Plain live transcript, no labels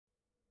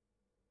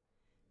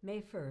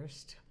May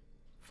 1st,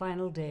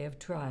 final day of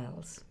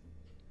trials.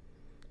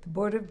 The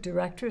board of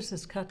directors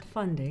has cut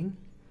funding,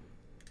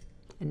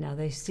 and now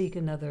they seek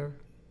another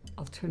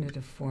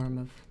alternative form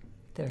of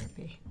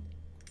therapy.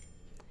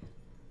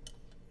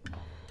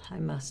 I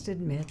must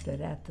admit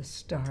that at the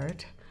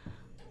start,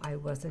 I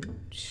wasn't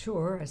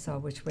sure I saw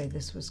which way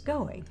this was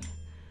going.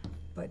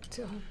 But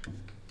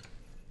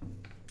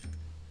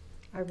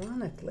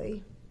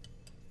ironically,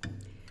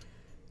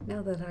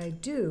 now that I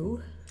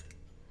do,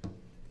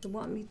 they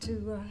want me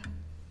to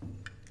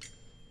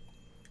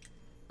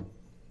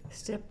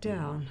step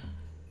down,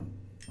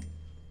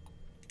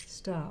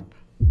 stop.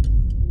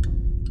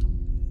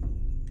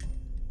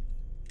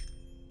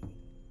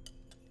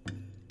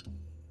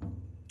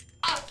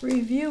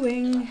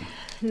 Reviewing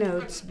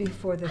notes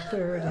before the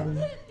third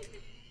and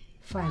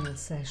final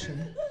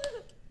session.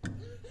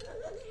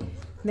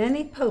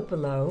 Manny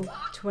Popolo,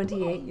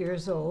 28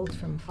 years old,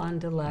 from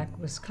Fond du Lac,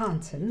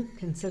 Wisconsin,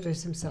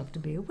 considers himself to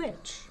be a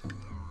witch.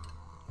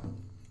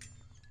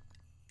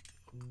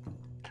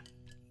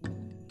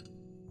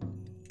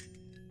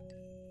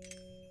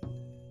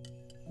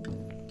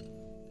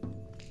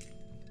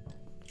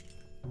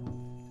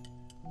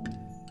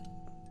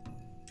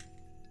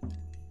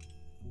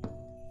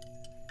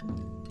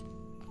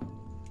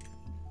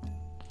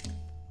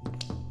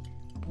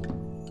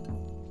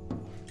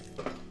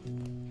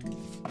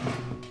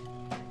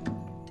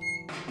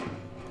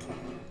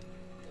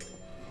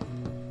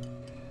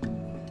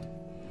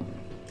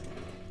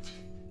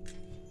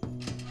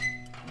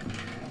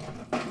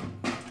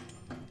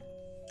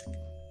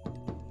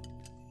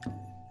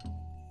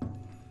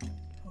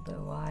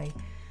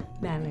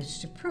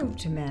 Managed to prove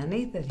to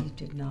Manny that he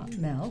did not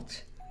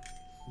melt.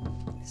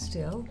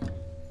 Still,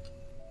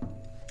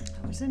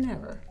 I was in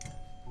error,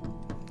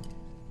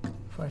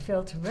 for I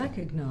failed to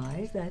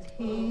recognize that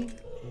he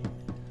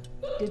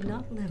did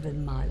not live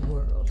in my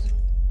world.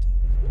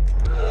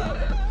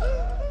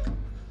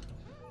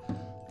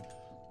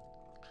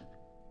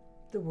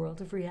 The world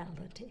of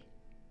reality.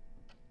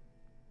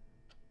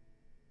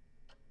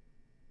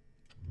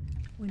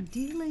 When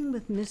dealing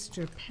with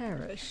Mr.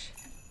 Parrish,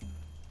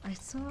 I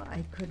saw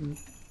I couldn't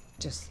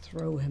just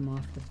throw him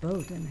off the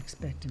boat and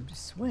expect him to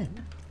swim.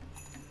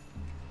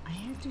 I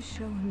had to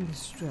show him the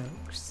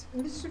strokes.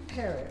 Mr.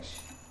 Parrish.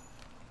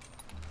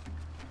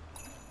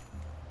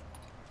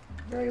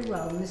 Very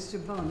well,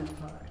 Mr.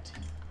 Bonaparte.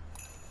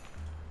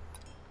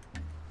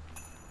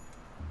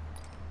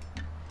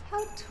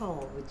 How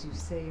tall would you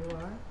say you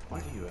are?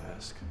 Why do you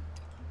ask?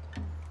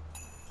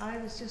 I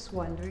was just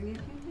wondering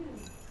if you knew.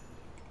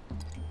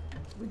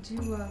 Would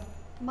you,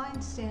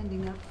 mind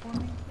standing up for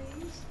me,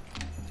 please?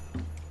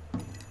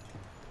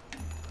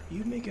 Are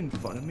you making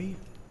fun of me?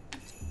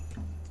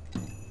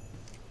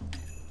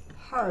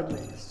 Hardly,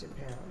 Mr.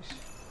 Parrish.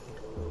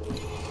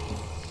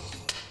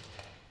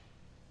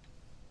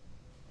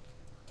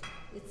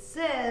 It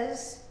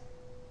says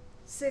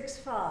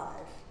 6'5".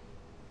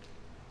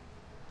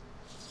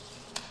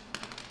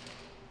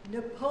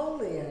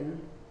 Napoleon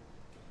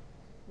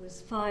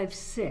was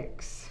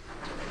 5'6".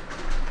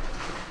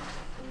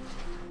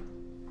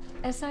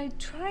 As I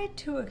tried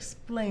to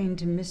explain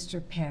to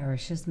Mr.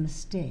 Parrish's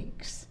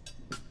mistakes,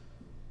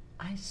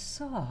 I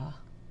saw,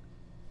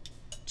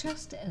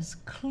 just as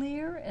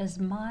clear as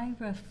my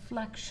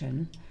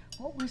reflection,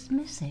 what was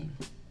missing.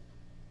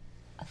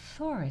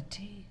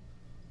 Authority.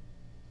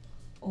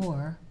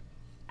 Or,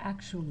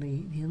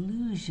 actually, the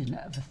illusion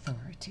of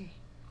authority.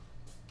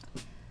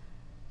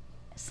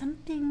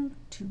 Something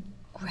to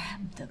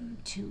grab them,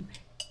 to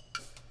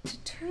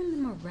turn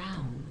them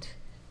around,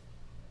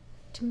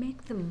 to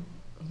make them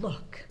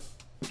look.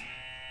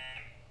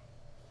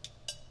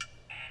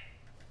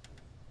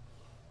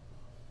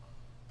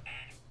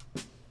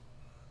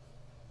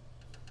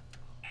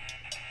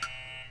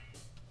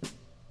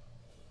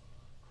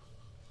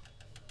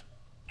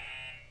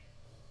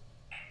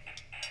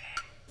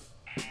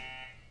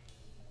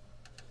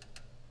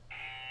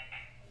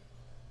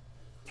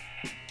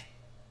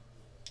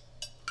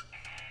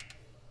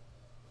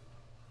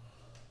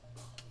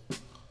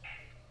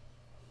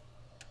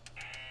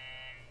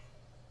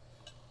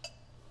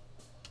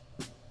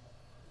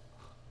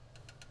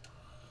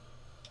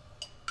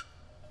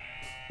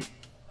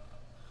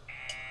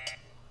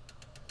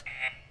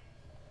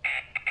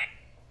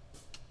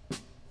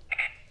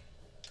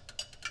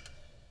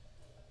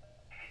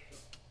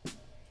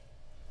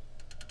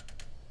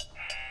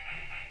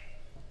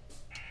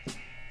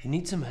 You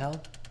need some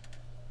help?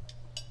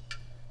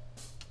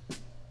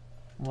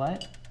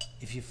 What?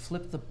 If you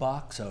flip the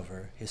box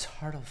over, his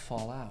heart will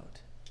fall out.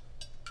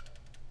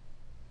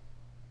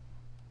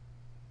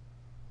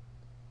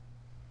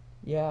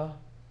 Yeah.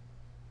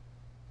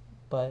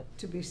 But...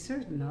 To be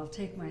certain, I'll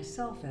take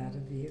myself out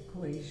of the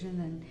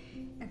equation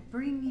and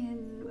bring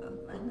in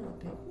another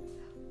bit.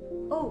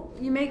 Oh,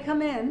 you may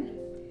come in.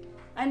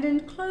 And in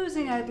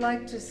closing, I'd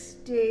like to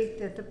state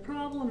that the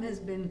problem has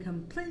been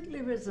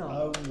completely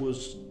resolved. I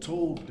was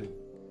told to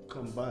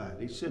come by.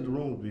 They said the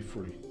room would be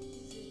free.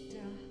 Is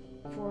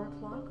it 4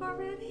 o'clock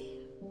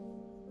already?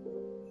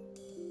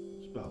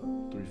 It's about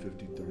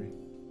 3:53.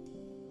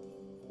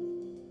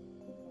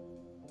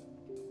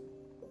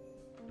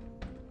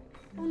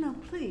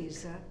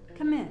 please,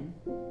 come in.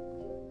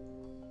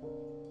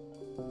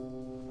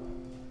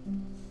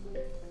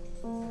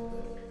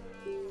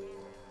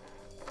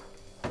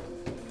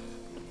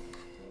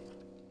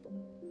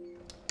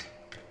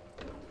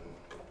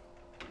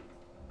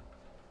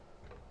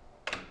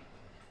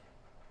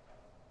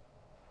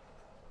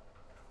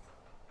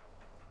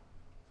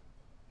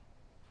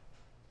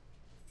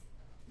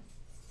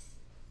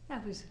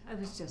 I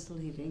was just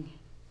leaving.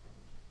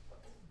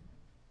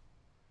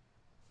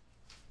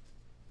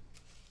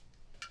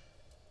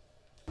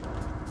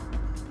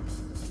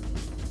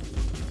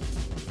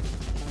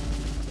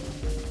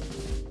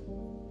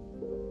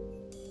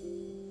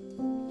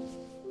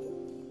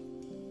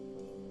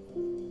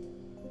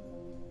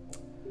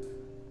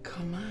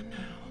 Come on now.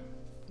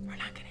 We're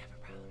not gonna have a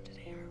problem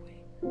today, are we?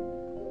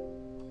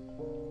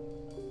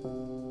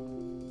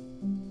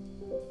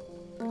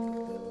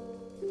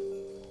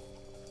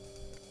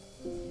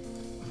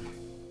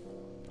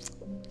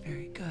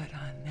 Very good,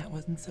 hon. That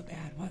wasn't so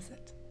bad, was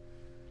it?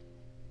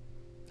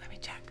 Let me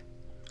check.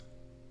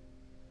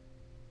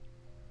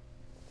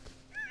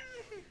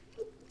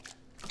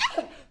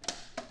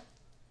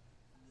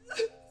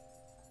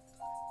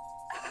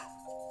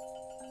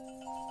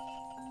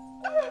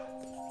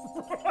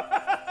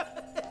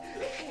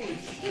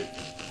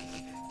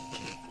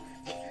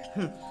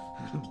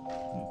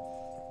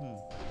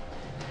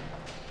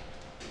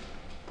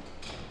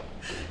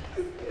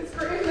 Is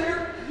Graham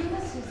there?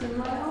 Yes, he's in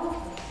my office.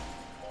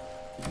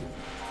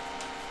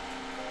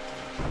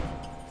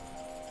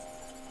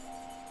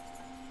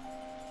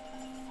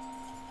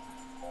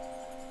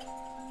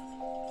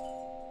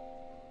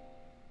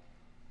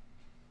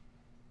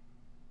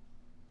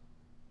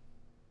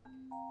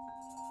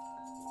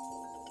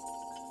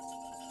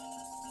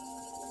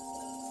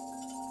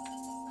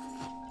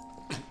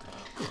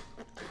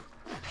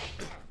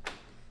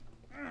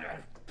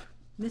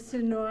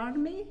 Mr.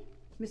 Normy?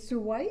 Mr.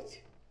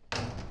 White?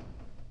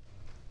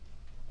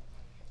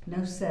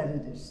 No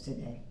sedatives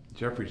today.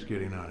 Jeffrey's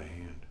getting out of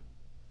hand.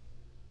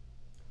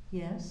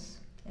 Yes,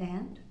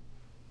 and?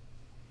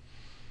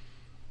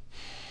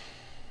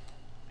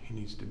 He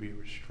needs to be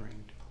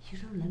restrained. You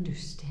don't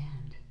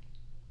understand.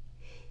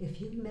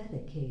 If you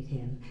medicate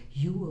him,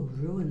 you will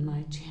ruin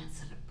my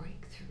chance at a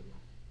breakthrough.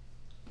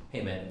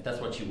 Hey man, if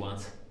that's what she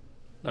wants,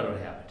 let her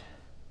have it.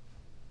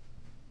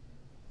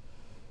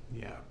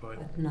 Yeah, but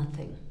But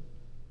nothing.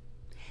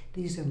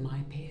 These are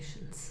my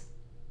patients.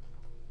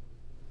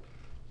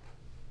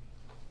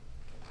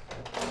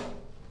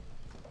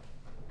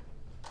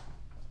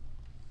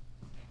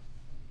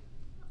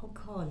 I'll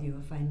call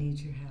you if I need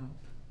your help.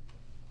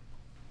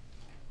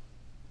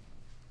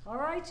 All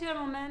right,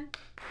 gentlemen.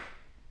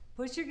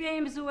 Put your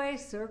games away,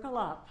 circle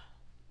up.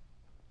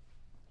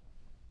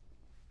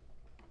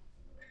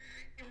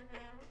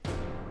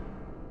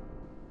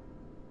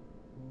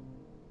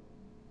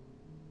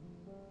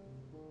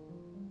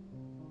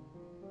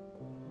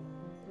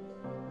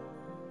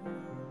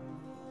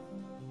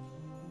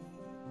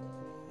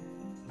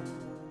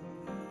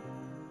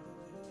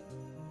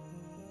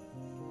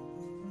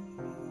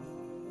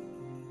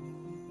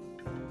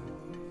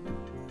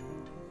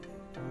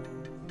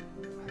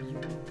 Are you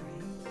all right?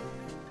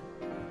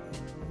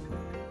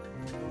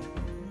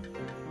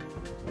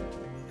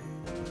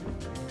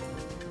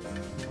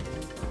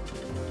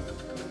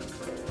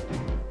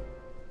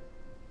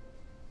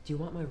 Do you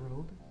want my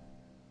robe?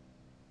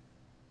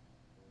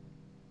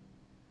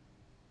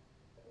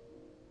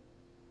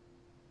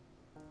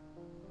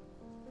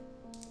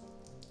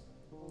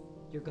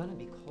 You're gonna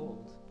be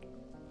cold.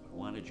 I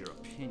wanted your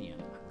opinion.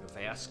 I would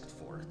have asked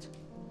for it.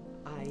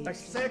 I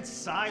said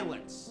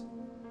silence!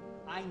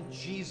 I'm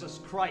Jesus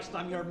Christ.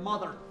 I'm your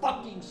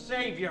motherfucking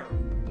savior!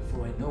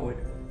 Before I know it,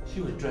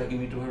 she was dragging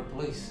me to her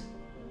place.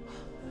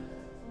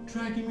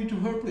 Dragging me to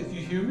her place,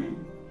 you hear me?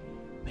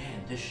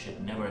 Man, this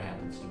shit never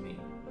happens to me.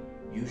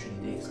 Usually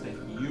they expect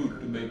you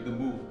to make the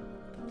move.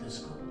 But this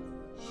girl,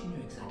 she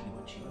knew exactly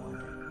what she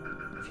wanted,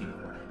 if you know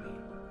what I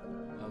mean.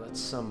 Oh, that's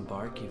some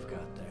bark you've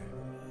got there.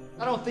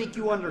 I don't think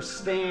you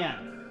understand.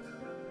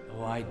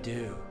 Oh, I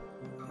do.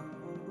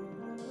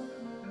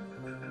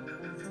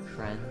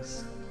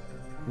 friends.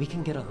 We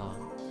can get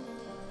along.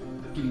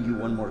 I'm giving you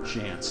one more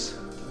chance.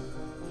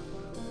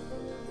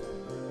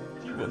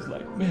 She was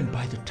like, man,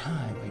 by the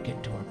time we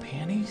get to our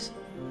panties,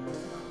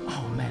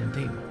 oh man,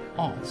 they were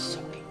all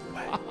soaking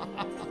wet.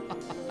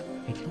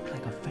 It looked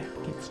like a fat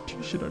kid's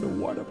t-shirt at a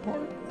water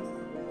park.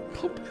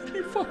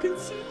 Completely fucking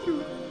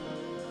see-through.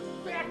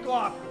 Back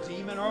off,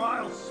 demon, or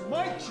I'll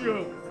smite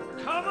you!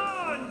 Come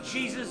on,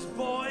 Jesus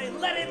boy,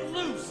 let it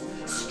loose.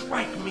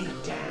 Strike me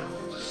down.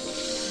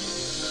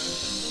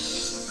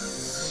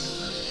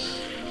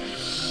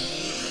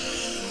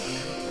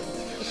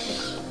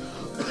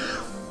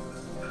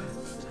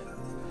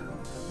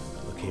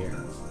 Look here.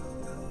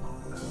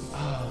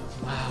 Oh,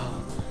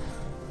 wow.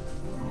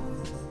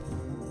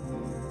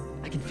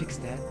 I can fix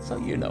that. So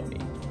you know me.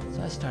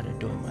 So I started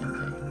doing my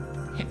thing.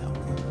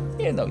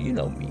 You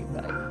know me,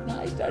 right?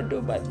 I started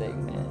doing my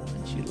thing, man.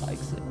 And she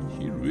likes it.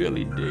 She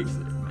really digs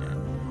it, man.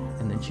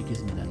 And then she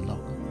gives me that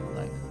look,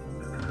 like,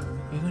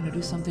 to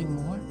do something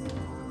more?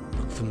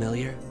 Look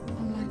familiar?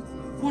 I'm like,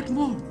 what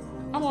more?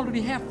 I'm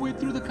already halfway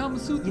through the Kama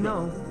Sutra. You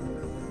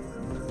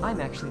know,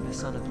 I'm actually the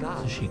son of So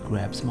God. she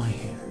grabs my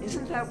hair,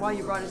 Isn't that why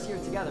you brought us here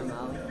together,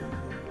 Molly?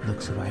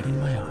 looks right in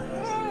my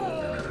eyes,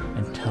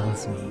 and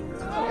tells me,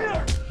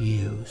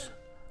 use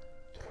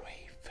 3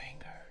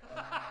 fingers.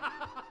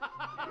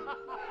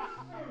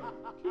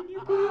 Can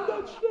you believe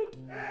that shit?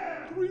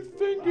 3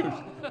 fingers.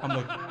 I'm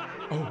like,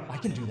 oh, I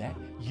can do that.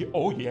 Yeah,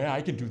 oh yeah,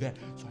 I can do that.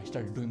 So I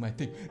started doing my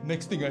thing.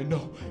 Next thing I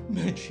know,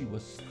 man, she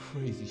was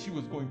crazy. She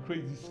was going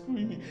crazy,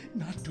 screaming.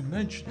 Not to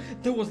mention,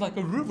 there was like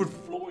a river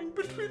flowing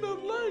between her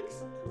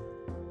legs.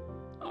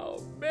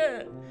 Oh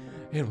man,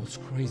 it was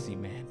crazy,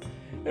 man.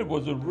 It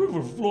was a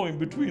river flowing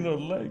between her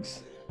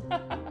legs.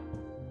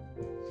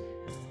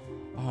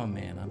 Oh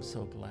man, I'm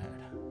so glad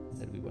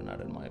that we were not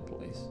in my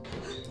place.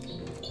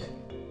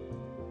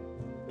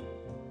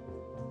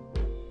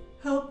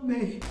 Help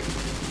me.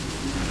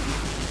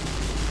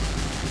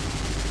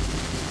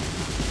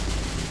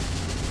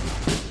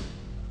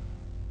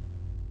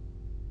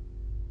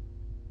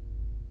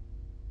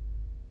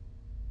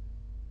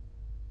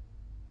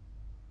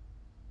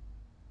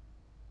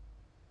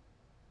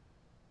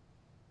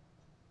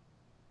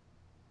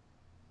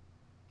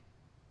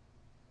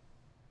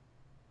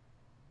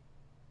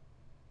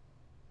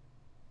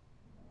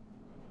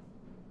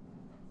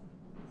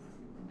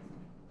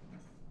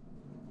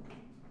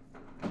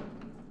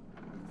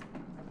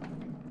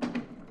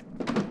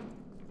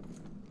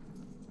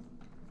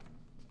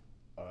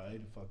 All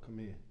right, if I come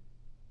in.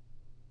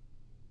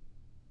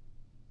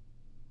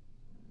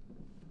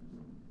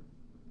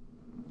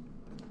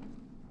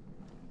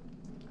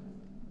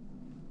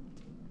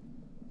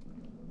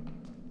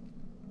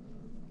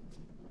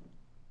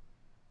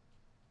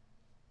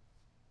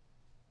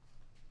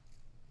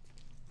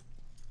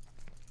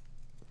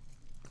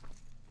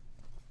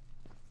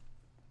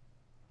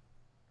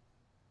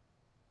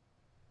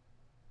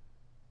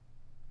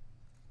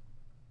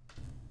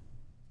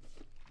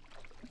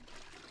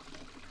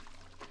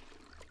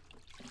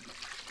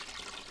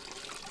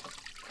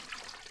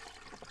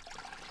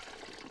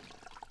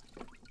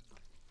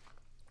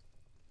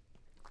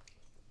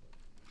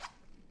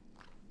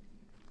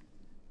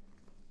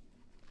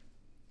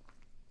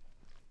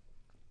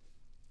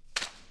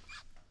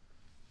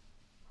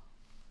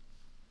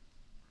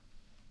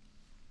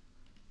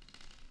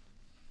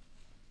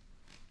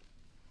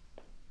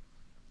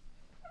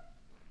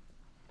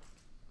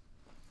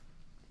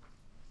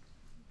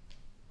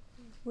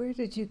 Where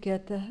did you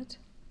get that?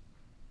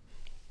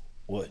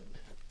 What?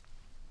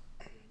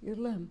 Your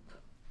limp.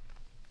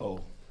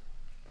 Oh,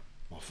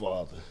 my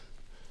father.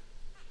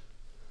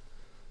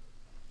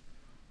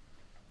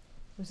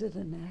 Was it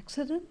an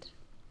accident?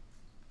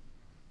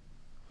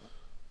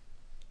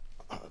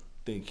 I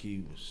think he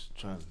was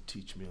trying to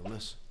teach me a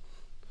lesson.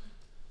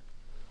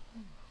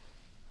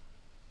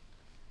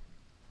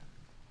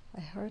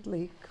 I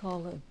hardly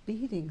call a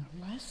beating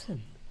a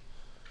lesson.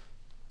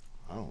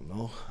 I don't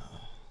know.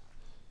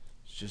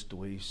 It's just the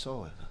way he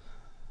saw it.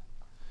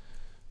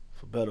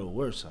 For better or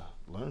worse,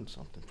 I learned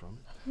something from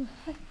it.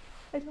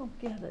 I don't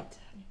get it.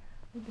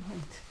 I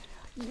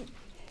don't.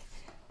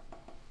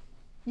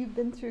 You've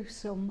been through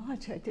so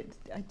much. I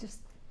just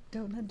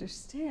don't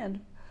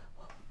understand.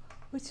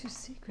 What's your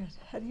secret?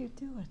 How do you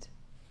do it?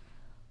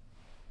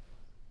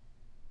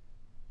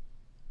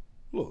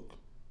 Look,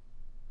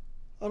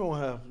 I don't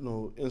have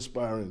no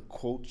inspiring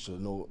quotes or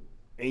no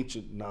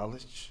ancient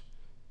knowledge.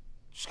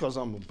 Just because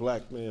I'm a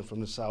black man from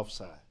the South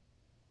Side.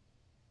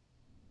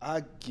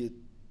 I get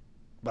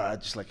by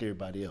just like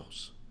everybody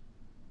else.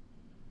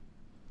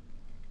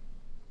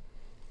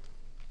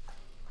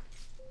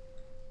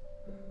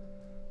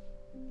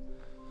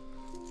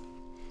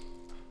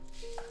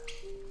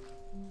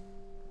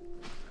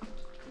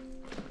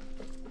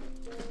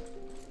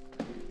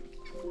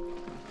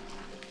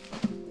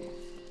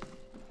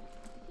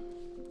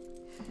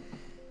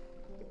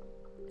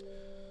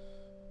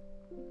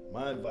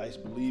 My advice,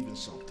 believe in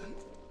something.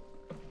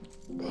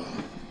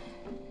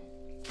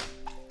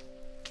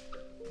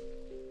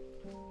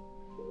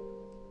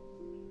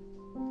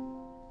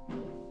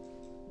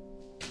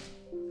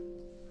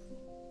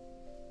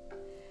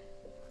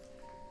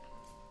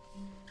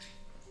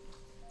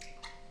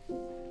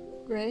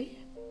 Gray?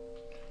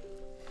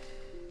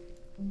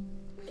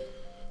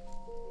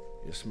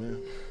 Yes,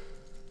 ma'am.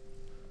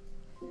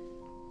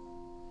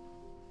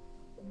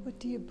 What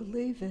do you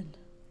believe in?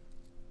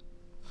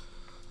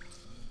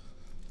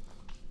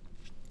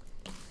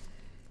 I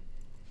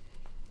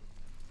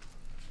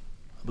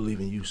believe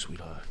in you,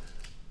 sweetheart.